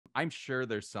I'm sure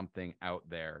there's something out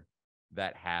there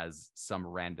that has some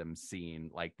random scene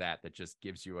like that just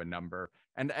gives you a number.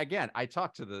 And again, I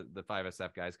talked to the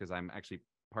 5SF guys because I'm actually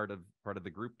part of the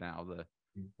group now, the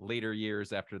later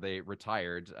years after they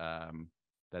retired,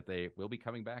 that they will be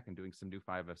coming back and doing some new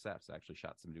 5SFs. I actually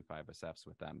shot some new 5SFs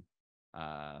with them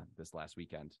this last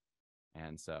weekend.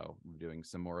 And so we're doing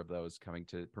some more of those, coming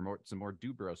to promote some more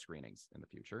Dubro screenings in the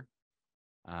future.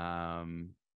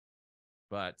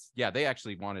 But yeah, they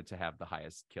actually wanted to have the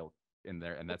highest kill in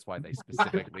there, and that's why they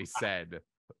specifically said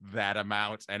that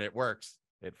amount, and it works.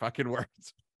 It fucking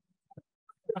works.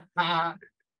 I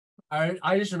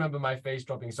just remember my face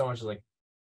dropping so much, like,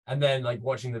 and then like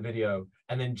watching the video,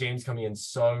 and then James coming in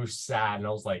so sad, and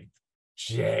I was like,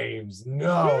 James,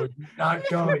 no, you're not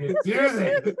going to do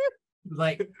this.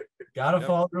 Like, gotta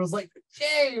fall through. I was like,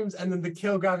 James, and then the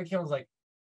kill graphic came. I was like,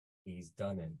 he's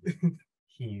done it.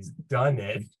 He's done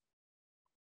it.